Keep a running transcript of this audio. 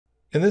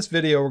In this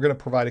video, we're going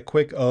to provide a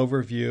quick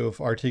overview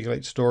of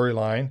Articulate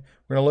Storyline.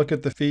 We're going to look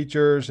at the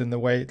features and the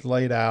way it's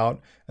laid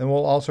out, and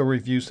we'll also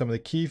review some of the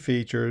key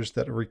features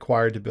that are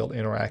required to build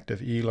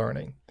interactive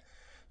e-learning.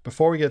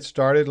 Before we get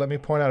started, let me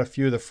point out a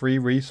few of the free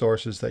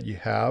resources that you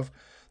have.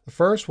 The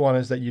first one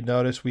is that you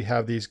notice we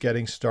have these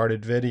Getting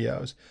Started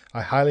videos.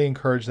 I highly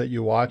encourage that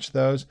you watch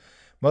those.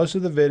 Most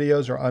of the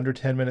videos are under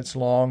 10 minutes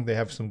long. They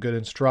have some good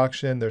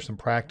instruction, there's some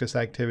practice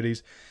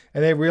activities,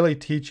 and they really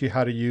teach you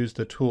how to use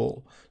the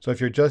tool. So if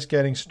you're just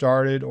getting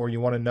started or you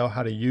want to know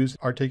how to use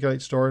Articulate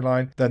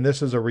Storyline, then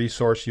this is a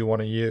resource you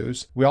want to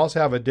use. We also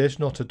have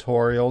additional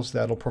tutorials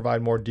that'll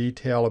provide more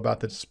detail about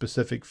the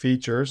specific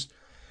features.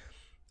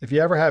 If you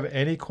ever have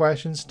any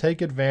questions,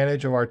 take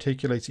advantage of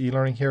Articulate's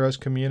eLearning Heroes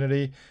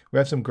community. We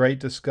have some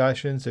great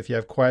discussions. If you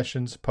have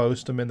questions,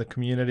 post them in the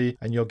community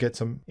and you'll get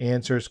some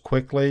answers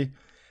quickly.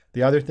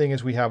 The other thing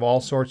is we have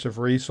all sorts of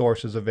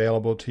resources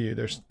available to you.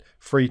 There's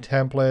free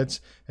templates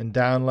and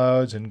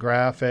downloads and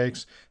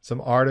graphics,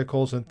 some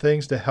articles and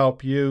things to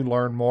help you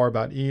learn more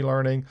about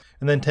e-learning,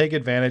 and then take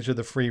advantage of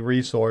the free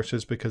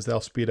resources because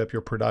they'll speed up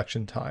your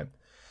production time.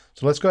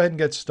 So let's go ahead and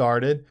get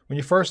started. When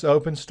you first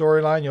open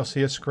Storyline, you'll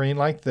see a screen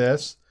like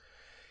this.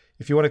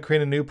 If you want to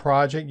create a new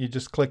project, you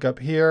just click up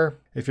here.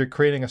 If you're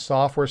creating a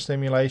software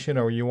simulation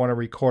or you want to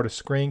record a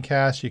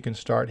screencast, you can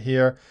start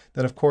here.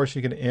 Then of course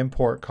you can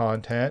import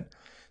content.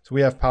 So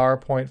we have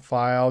PowerPoint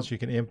files, you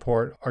can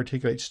import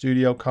Articulate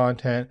Studio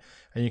content,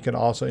 and you can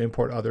also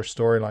import other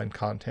Storyline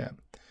content.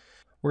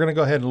 We're going to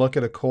go ahead and look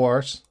at a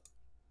course.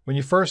 When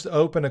you first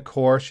open a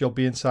course, you'll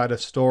be inside of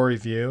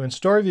StoryView, and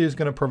StoryView is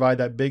going to provide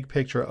that big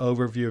picture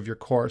overview of your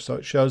course. So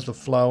it shows the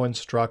flow and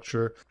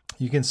structure.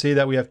 You can see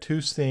that we have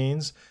two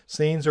scenes.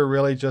 Scenes are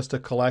really just a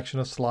collection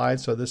of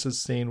slides. So this is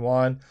scene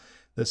 1,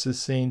 this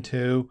is scene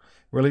 2.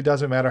 Really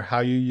doesn't matter how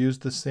you use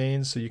the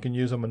scenes, so you can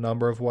use them a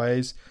number of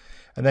ways.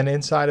 And then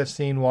inside of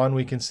scene 1,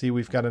 we can see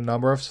we've got a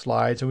number of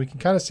slides and we can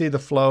kind of see the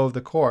flow of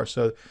the course.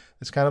 So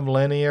it's kind of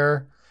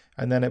linear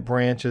and then it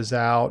branches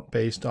out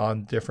based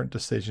on different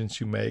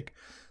decisions you make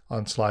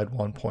on slide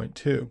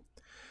 1.2.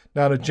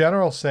 Now in a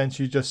general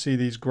sense, you just see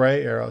these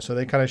gray arrows. So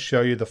they kind of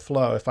show you the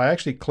flow. If I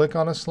actually click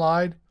on a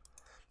slide,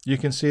 you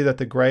can see that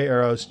the gray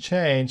arrows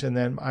change and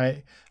then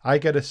I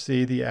get to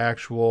see the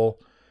actual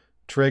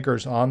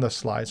triggers on the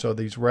slide. So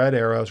these red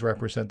arrows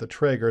represent the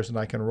triggers and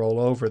I can roll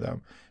over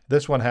them.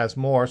 This one has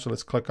more, so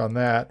let's click on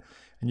that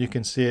and you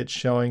can see it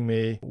showing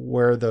me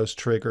where those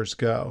triggers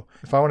go.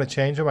 If I want to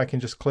change them, I can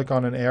just click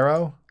on an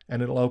arrow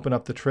and it'll open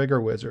up the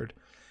trigger wizard.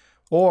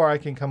 Or I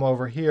can come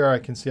over here, I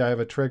can see I have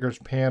a triggers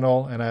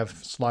panel and I have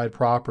slide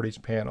properties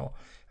panel.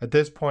 At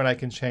this point I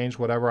can change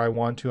whatever I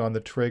want to on the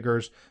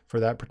triggers for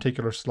that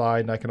particular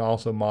slide, and I can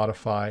also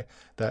modify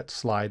that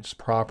slide's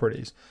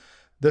properties.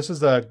 This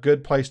is a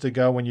good place to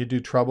go when you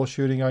do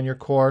troubleshooting on your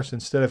course.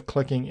 Instead of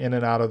clicking in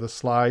and out of the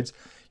slides,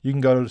 you can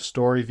go to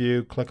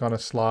StoryView, click on a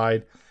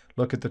slide,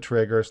 look at the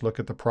triggers, look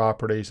at the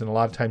properties, and a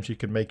lot of times you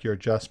can make your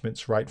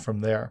adjustments right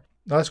from there.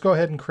 Now let's go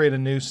ahead and create a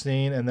new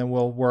scene and then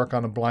we'll work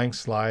on a blank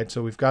slide.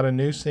 So we've got a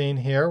new scene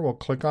here. We'll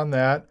click on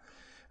that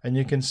and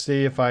you can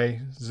see if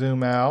I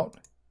zoom out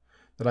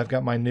that I've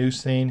got my new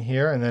scene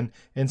here, and then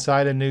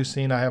inside a new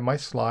scene I have my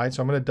slide.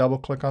 So I'm going to double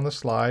click on the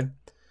slide.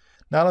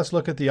 Now let's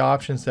look at the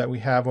options that we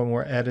have when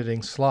we're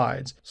editing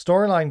slides.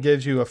 Storyline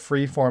gives you a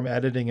free-form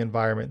editing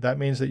environment. That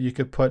means that you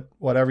could put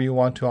whatever you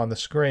want to on the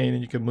screen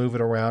and you can move it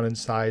around and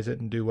size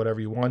it and do whatever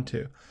you want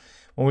to.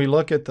 When we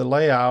look at the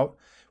layout,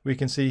 we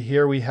can see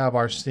here we have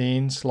our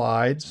scene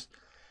slides.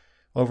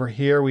 Over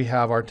here we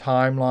have our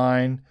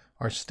timeline,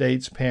 our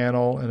states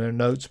panel, and a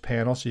notes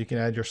panel, so you can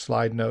add your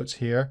slide notes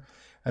here.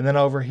 And then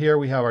over here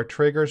we have our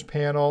triggers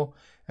panel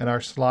and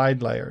our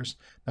slide layers.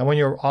 Now when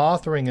you're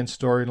authoring in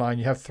Storyline,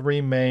 you have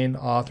three main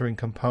authoring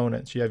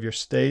components. You have your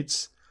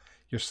states,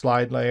 your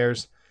slide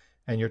layers,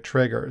 and your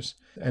triggers.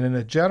 And in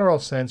a general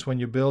sense, when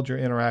you build your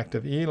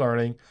interactive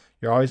e-learning,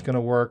 you're always going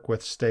to work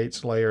with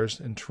states, layers,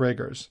 and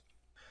triggers.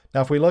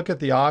 Now if we look at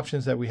the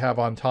options that we have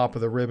on top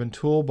of the ribbon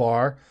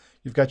toolbar,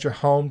 you've got your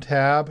Home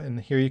tab, and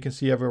here you can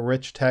see you have a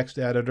rich text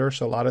editor,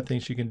 so a lot of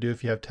things you can do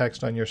if you have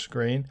text on your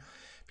screen.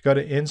 If you go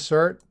to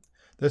Insert,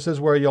 this is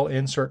where you'll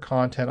insert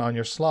content on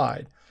your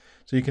slide.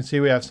 So you can see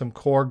we have some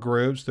core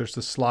groups. There's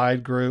the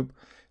slide group,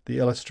 the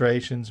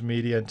illustrations,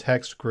 media, and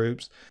text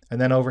groups.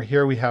 And then over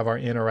here we have our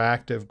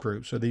interactive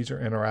group. So these are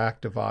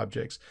interactive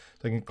objects.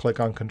 So I can click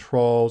on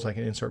controls, I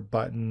can insert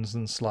buttons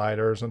and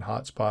sliders and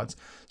hotspots.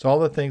 So all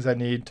the things I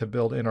need to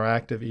build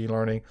interactive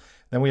e-learning.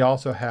 Then we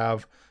also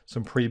have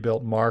some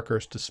pre-built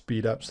markers to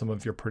speed up some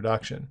of your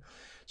production.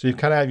 So you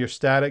kind of have your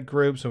static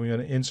group, so we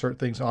want to insert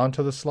things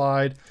onto the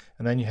slide,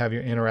 and then you have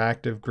your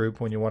interactive group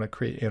when you want to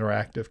create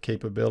interactive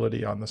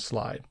capability on the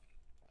slide.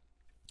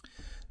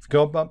 If you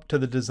go up to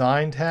the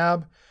Design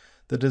tab,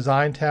 the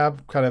Design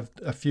tab, kind of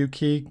a few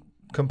key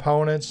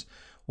components.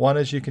 One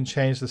is you can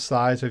change the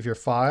size of your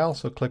file,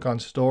 so click on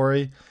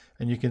Story,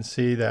 and you can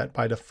see that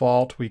by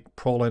default we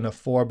pull in a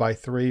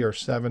 4:3 or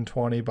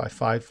 720 by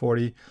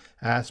 540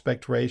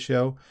 aspect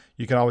ratio.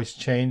 You can always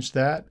change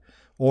that.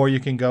 or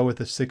you can go with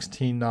the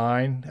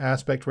 16:9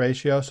 aspect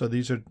ratio. So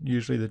these are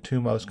usually the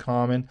two most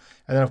common.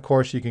 And then of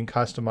course you can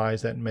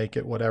customize that and make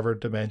it whatever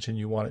dimension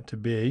you want it to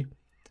be.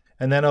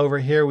 And then over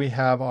here we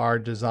have our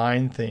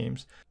design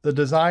themes. The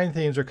design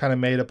themes are kind of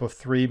made up of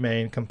three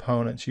main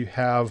components. You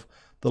have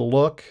the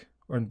look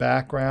or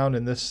background.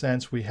 In this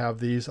sense, we have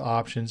these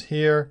options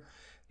here.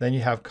 Then you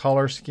have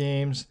color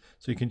schemes,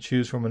 so you can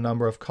choose from a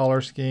number of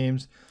color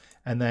schemes.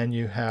 And then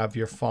you have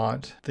your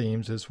font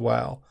themes as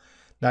well.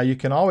 Now you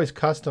can always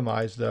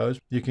customize those.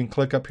 You can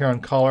click up here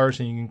on colors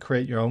and you can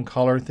create your own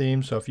color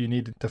theme. So if you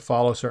need to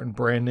follow certain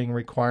branding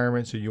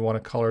requirements or you want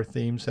a color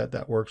theme set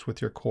that works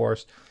with your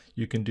course,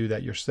 you can do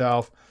that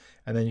yourself.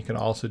 And then you can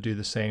also do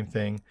the same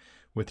thing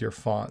with your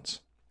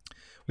fonts.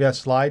 We have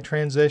slide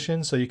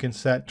transitions, so you can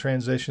set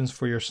transitions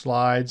for your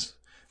slides,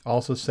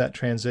 also set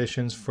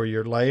transitions for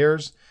your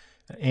layers.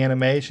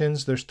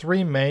 Animations, there's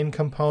three main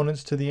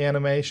components to the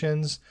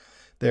animations.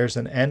 There's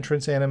an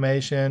entrance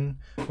animation,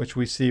 which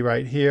we see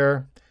right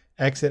here,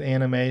 exit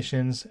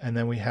animations, and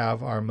then we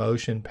have our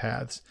motion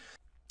paths.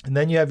 And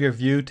then you have your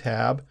view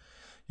tab.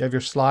 You have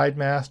your slide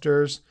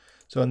masters.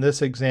 So in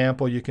this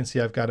example, you can see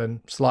I've got a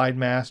slide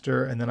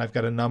master and then I've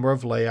got a number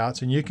of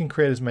layouts, and you can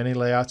create as many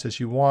layouts as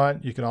you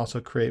want. You can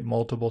also create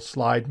multiple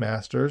slide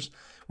masters.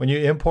 When you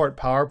import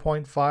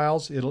PowerPoint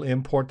files, it'll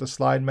import the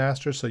slide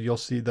master, so you'll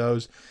see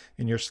those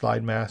in your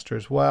slide master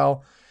as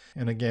well.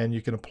 And again,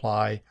 you can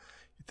apply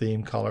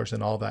theme colors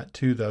and all that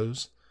to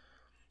those.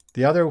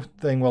 The other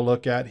thing we'll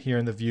look at here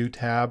in the View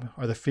tab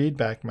are the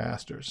feedback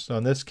masters. So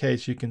in this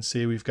case, you can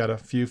see we've got a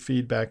few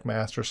feedback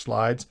master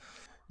slides.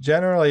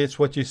 Generally, it's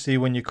what you see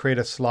when you create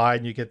a slide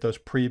and you get those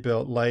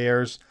pre-built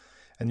layers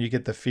and you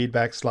get the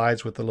feedback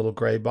slides with the little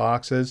gray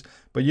boxes.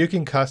 But you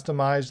can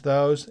customize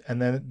those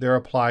and then they're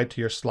applied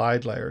to your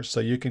slide layers. So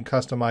you can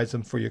customize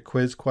them for your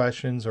quiz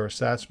questions or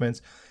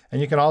assessments.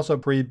 And you can also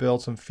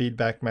pre-build some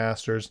feedback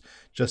masters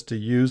just to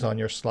use on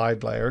your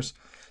slide layers.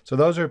 So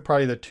those are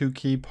probably the two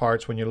key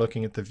parts when you're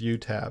looking at the View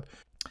tab.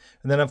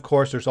 And then of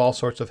course there's all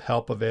sorts of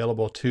help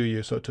available to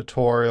you. So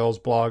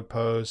tutorials, blog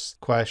posts,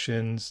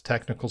 questions,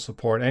 technical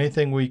support,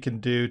 anything we can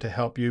do to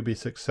help you be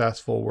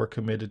successful, we're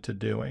committed to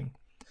doing.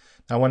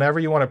 Now whenever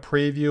you want to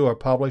preview or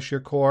publish your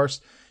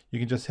course, you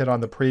can just hit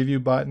on the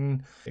preview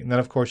button, and then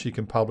of course you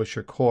can publish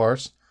your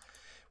course.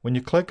 When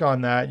you click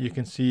on that, you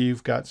can see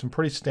you've got some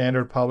pretty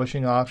standard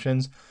publishing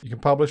options. You can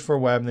publish for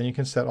web, and then you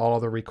can set all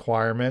of the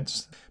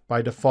requirements.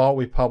 By default,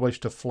 we publish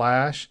to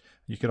Flash.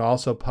 You can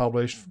also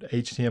publish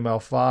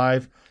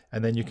HTML5,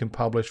 and then you can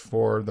publish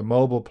for the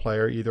mobile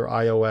player, either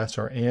iOS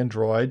or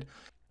Android.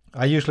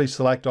 I usually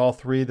select all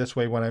three. This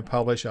way, when I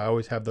publish, I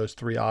always have those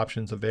three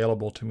options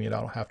available to me, and I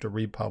don't have to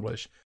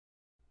republish.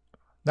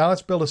 Now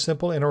let's build a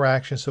simple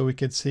interaction so we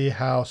can see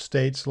how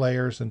states,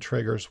 layers, and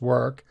triggers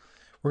work.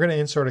 We're going to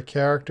insert a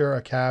character,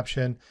 a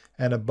caption,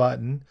 and a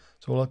button.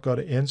 So we'll go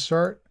to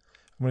Insert.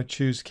 I'm going to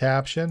choose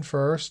Caption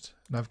first,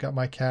 and I've got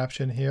my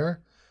caption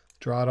here.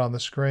 Draw it on the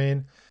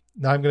screen.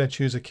 Now I'm going to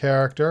choose a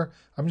character.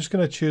 I'm just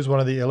going to choose one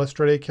of the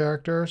illustrated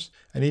characters,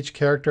 and each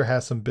character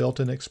has some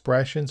built-in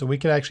expressions, and we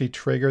can actually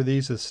trigger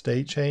these as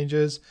state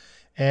changes,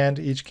 and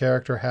each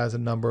character has a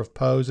number of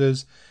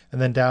poses,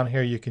 and then down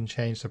here you can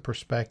change the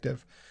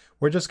perspective.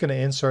 We're just going to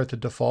insert the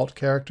default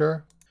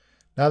character.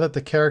 Now that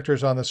the character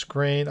is on the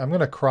screen, I'm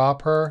going to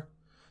crop her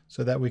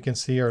so that we can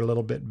see her a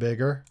little bit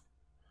bigger,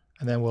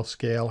 and then we'll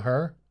scale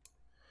her,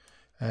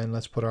 and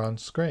let's put her on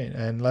screen.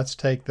 And let's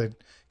take the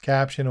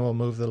caption and we'll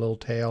move the little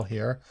tail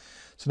here.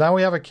 So now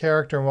we have a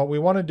character, and what we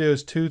want to do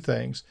is two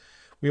things.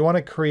 We want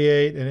to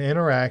create an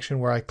interaction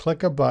where I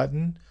click a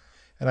button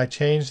and I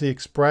change the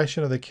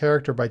expression of the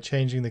character by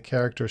changing the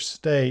character's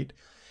state.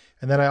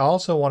 And then I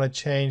also want to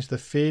change the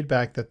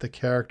feedback that the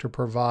character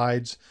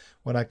provides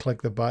when I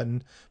click the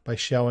button by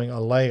showing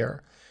a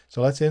layer.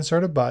 So let's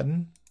insert a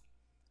button.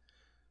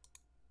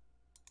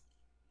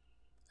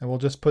 And we'll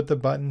just put the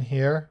button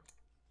here.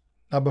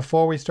 Now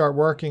before we start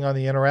working on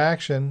the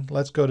interaction,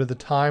 let's go to the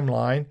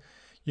timeline.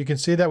 You can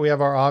see that we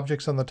have our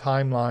objects on the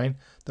timeline.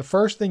 The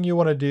first thing you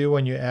want to do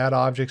when you add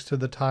objects to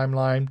the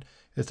timeline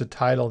is to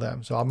title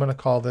them. So I'm going to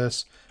call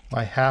this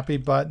my happy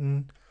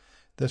button.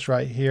 This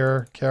right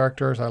here,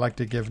 characters, I like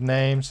to give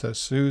names, so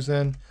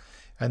Susan.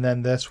 And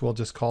then this will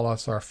just call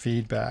us our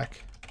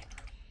feedback.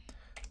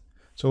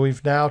 So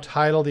we've now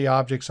titled the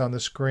objects on the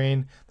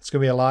screen. It's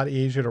going to be a lot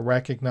easier to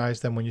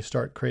recognize them when you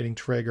start creating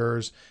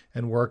triggers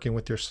and working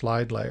with your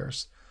slide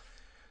layers.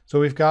 So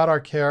we've got our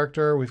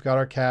character, we've got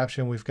our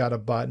caption, we've got a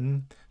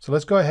button. So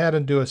let's go ahead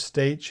and do a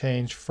state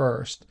change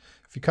first.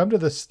 If you come to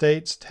the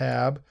States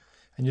tab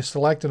and you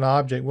select an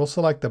object, we'll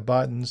select the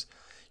buttons.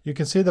 You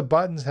can see the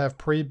buttons have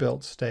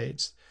pre-built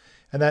states.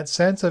 And that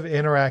sense of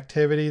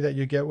interactivity that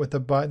you get with the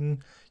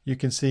button, you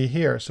can see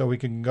here. So we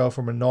can go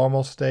from a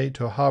normal state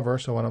to a hover,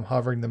 so when I'm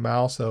hovering the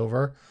mouse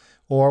over,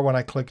 or when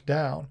I click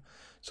down.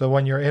 So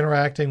when you're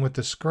interacting with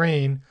the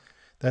screen,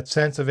 that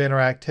sense of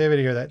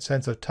interactivity or that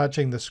sense of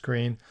touching the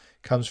screen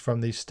comes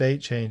from these state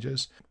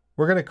changes.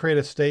 We're going to create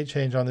a state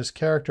change on this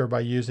character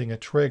by using a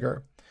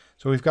trigger.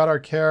 So we've got our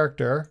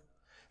character,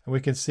 And we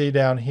can see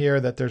down here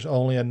that there's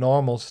only a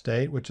normal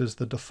state, which is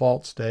the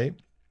default state.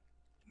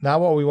 Now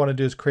what we want to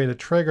do is create a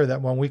trigger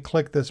that when we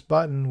click this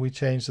button, we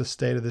change the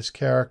state of this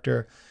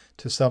character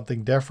to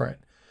something different.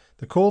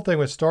 The cool thing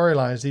with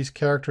Storyline is these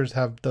characters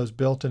have those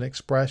built-in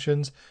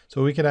expressions,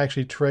 so we can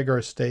actually trigger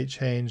a state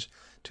change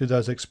to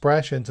those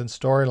expressions, and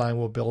Storyline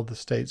will build the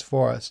states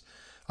for us.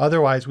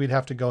 Otherwise, we'd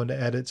have to go into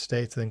Edit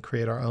States and then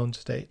create our own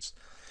states.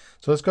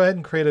 So let's go ahead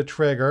and create a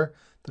trigger.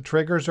 The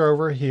triggers are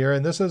over here,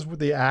 and this is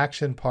the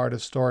action part of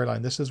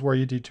Storyline. This is where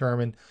you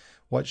determine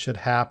what should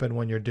happen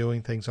when you're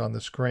doing things on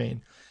the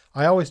screen.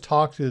 I always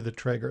talk through the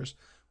triggers.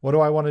 What do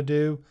I want to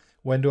do?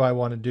 When do I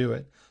want to do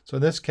it? So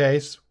in this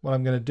case, what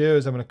I'm going to do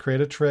is I'm going to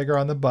create a trigger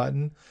on the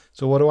button.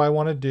 So what do I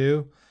want to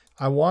do?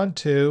 I want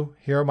to,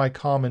 here are my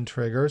common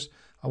triggers,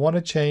 I want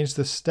to change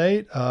the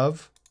state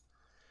of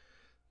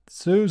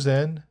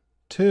Susan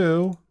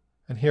to,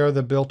 and here are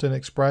the built-in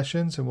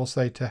expressions, and we'll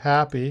say to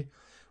happy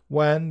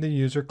when the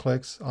user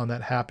clicks on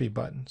that happy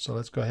button. So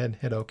let's go ahead and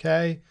hit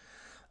OK.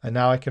 And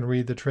now I can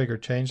read the trigger,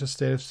 change the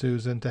state of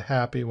Susan to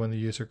happy when the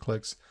user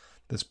clicks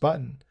this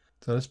button.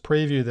 So let's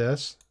preview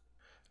this.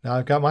 Now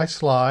I've got my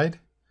slide,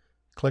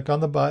 click on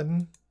the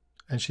button,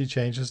 and she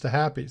changes to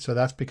happy. So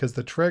that's because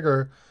the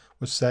trigger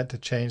was set to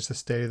change the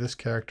state of this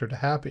character to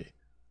happy.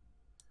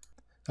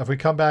 Now if we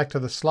come back to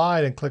the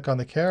slide and click on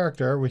the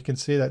character, we can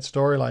see that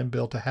Storyline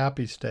built a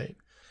happy state.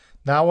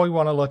 Now we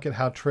want to look at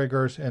how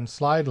triggers and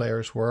slide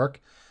layers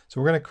work. So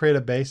we're going to create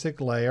a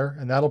basic layer,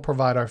 and that'll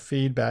provide our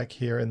feedback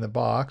here in the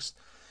box.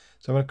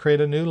 So I'm going to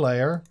create a new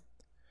layer,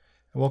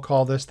 and we'll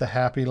call this the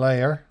happy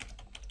layer.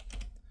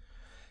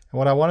 And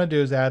what I want to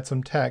do is add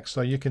some text.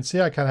 So you can see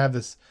I kind of have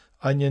this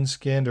onion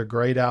skinned or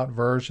grayed out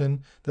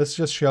version. This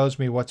just shows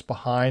me what's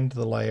behind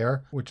the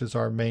layer, which is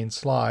our main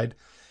slide.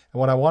 And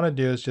what I want to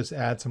do is just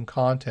add some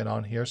content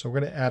on here. So we're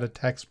going to add a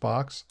text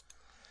box,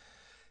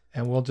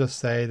 and we'll just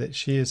say that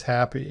she is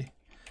happy.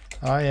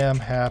 I am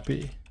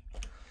happy.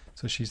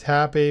 So she's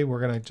happy. We're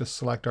going to just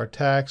select our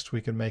text. We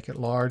can make it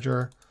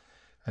larger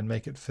and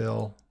make it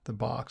fill the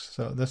box.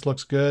 So this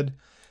looks good.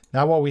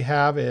 Now what we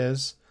have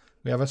is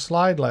we have a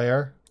slide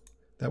layer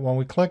that when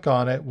we click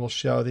on it will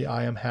show the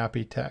I am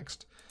happy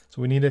text.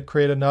 So we need to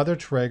create another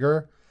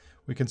trigger.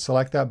 We can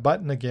select that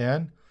button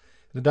again.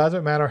 It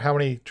doesn't matter how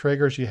many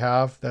triggers you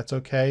have, that's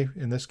okay.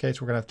 In this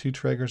case, we're going to have 2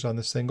 triggers on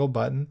the single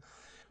button.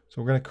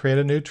 So we're going to create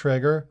a new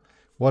trigger.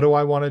 What do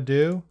I want to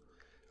do?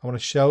 I want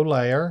to show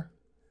layer,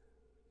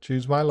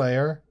 choose my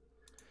layer,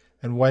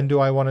 and when do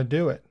I want to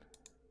do it?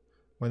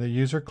 When the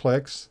user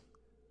clicks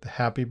the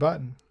happy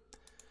button.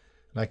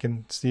 And I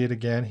can see it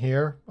again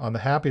here. On the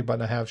happy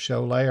button, I have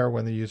show layer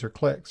when the user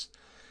clicks.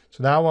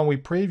 So now when we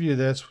preview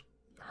this,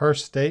 her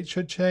state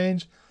should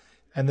change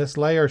and this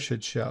layer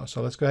should show.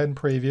 So let's go ahead and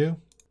preview.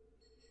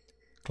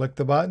 Click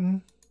the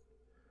button,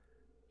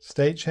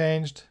 state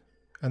changed,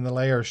 and the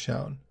layer is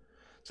shown.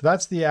 So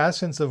that's the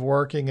essence of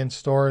working in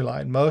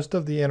Storyline. Most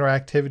of the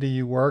interactivity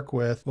you work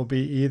with will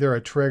be either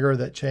a trigger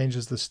that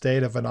changes the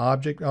state of an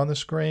object on the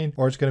screen,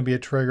 or it's going to be a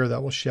trigger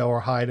that will show or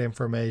hide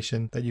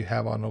information that you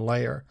have on a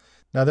layer.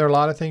 Now there are a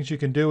lot of things you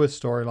can do with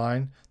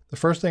Storyline. The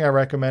first thing I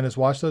recommend is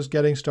watch those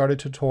Getting Started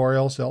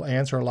tutorials. They'll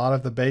answer a lot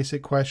of the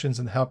basic questions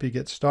and help you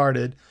get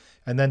started.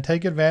 And then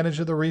take advantage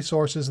of the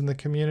resources in the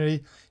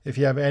community. If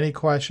you have any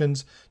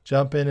questions,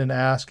 jump in and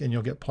ask, and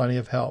you'll get plenty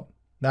of help.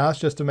 Now it's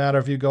just a matter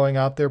of you going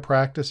out there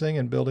practicing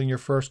and building your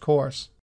first course.